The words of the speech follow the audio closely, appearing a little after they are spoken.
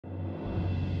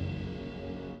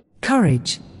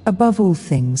Courage, above all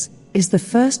things, is the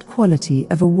first quality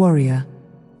of a warrior.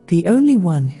 The only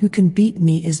one who can beat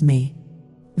me is me.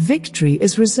 Victory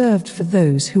is reserved for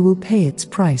those who will pay its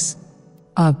price.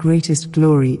 Our greatest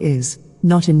glory is,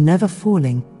 not in never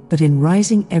falling, but in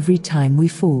rising every time we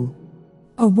fall.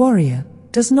 A warrior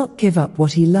does not give up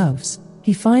what he loves,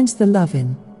 he finds the love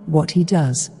in what he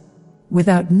does.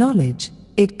 Without knowledge,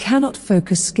 it cannot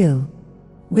focus skill.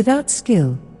 Without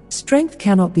skill, strength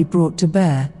cannot be brought to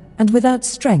bear, and without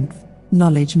strength,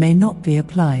 knowledge may not be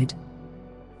applied.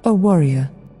 A warrior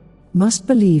must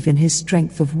believe in his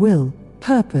strength of will,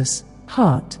 purpose,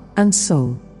 heart, and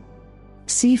soul.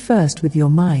 See first with your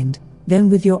mind, then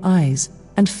with your eyes,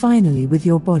 and finally with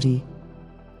your body.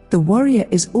 The warrior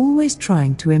is always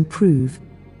trying to improve.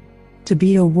 To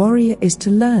be a warrior is to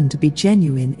learn to be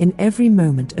genuine in every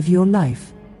moment of your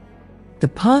life. The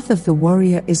path of the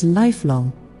warrior is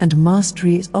lifelong, and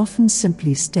mastery is often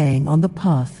simply staying on the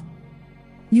path.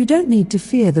 You don't need to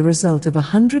fear the result of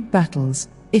 100 battles,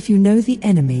 if you know the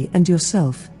enemy and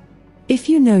yourself. If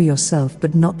you know yourself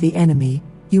but not the enemy,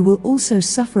 you will also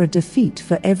suffer a defeat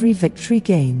for every victory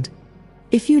gained.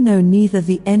 If you know neither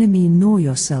the enemy nor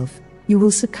yourself, you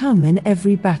will succumb in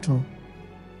every battle.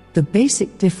 The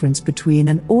basic difference between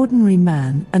an ordinary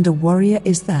man and a warrior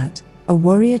is that a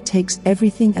warrior takes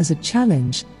everything as a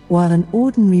challenge, while an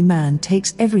ordinary man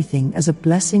takes everything as a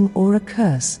blessing or a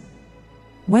curse.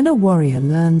 When a warrior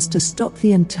learns to stop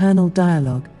the internal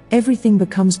dialogue, everything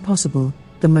becomes possible,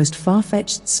 the most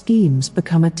far-fetched schemes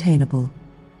become attainable.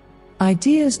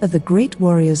 Ideas are the great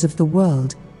warriors of the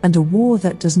world, and a war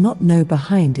that does not know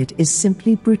behind it is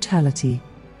simply brutality.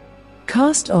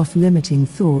 Cast off limiting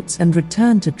thoughts and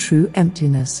return to true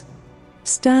emptiness.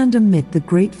 Stand amid the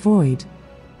great void.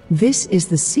 This is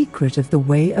the secret of the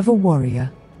way of a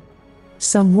warrior.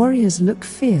 Some warriors look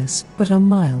fierce but are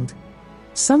mild.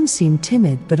 Some seem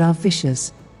timid but are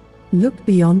vicious. Look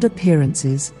beyond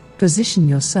appearances, position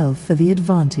yourself for the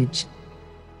advantage.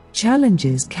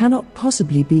 Challenges cannot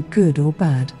possibly be good or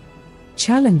bad.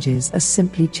 Challenges are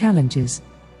simply challenges.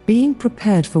 Being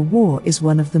prepared for war is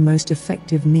one of the most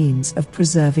effective means of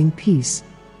preserving peace.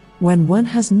 When one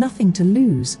has nothing to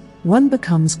lose, one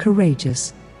becomes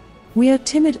courageous. We are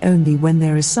timid only when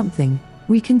there is something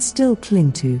we can still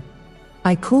cling to.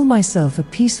 I call myself a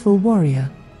peaceful warrior,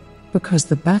 because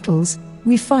the battles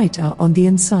we fight are on the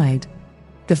inside.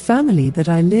 The family that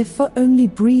I live for only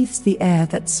breathes the air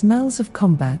that smells of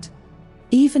combat.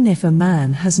 Even if a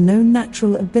man has no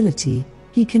natural ability,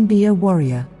 he can be a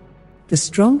warrior. The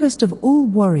strongest of all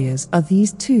warriors are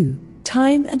these two,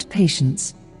 time and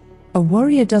patience. A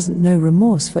warrior doesn't know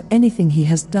remorse for anything he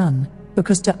has done,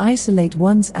 because to isolate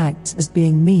one's acts as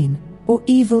being mean or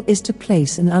evil is to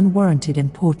place an unwarranted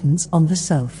importance on the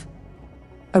self.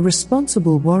 A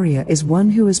responsible warrior is one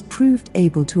who has proved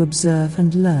able to observe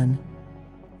and learn.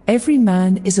 Every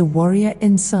man is a warrior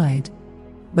inside,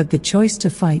 but the choice to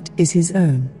fight is his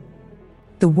own.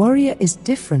 The warrior is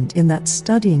different in that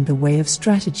studying the way of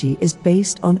strategy is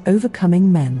based on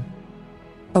overcoming men.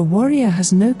 A warrior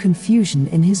has no confusion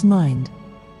in his mind.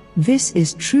 This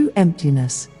is true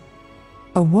emptiness.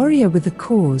 A warrior with a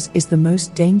cause is the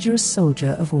most dangerous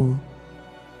soldier of all.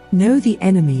 Know the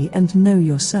enemy and know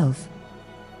yourself.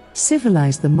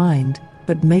 Civilize the mind,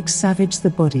 but make savage the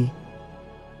body.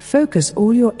 Focus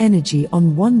all your energy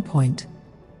on one point.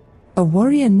 A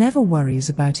warrior never worries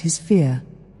about his fear.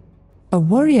 A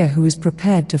warrior who is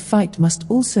prepared to fight must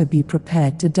also be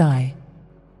prepared to die.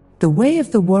 The way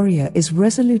of the warrior is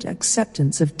resolute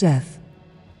acceptance of death.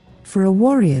 For a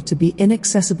warrior to be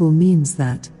inaccessible means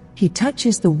that he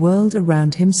touches the world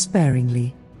around him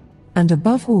sparingly. And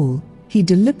above all, he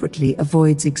deliberately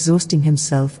avoids exhausting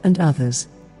himself and others.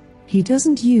 He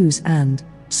doesn't use and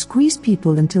squeeze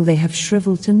people until they have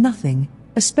shriveled to nothing,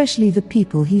 especially the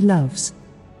people he loves.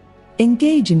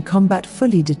 Engage in combat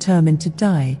fully determined to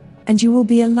die, and you will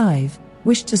be alive,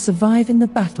 wish to survive in the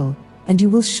battle, and you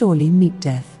will surely meet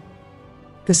death.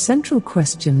 The central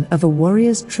question of a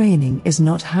warrior's training is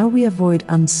not how we avoid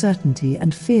uncertainty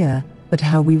and fear, but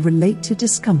how we relate to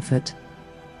discomfort.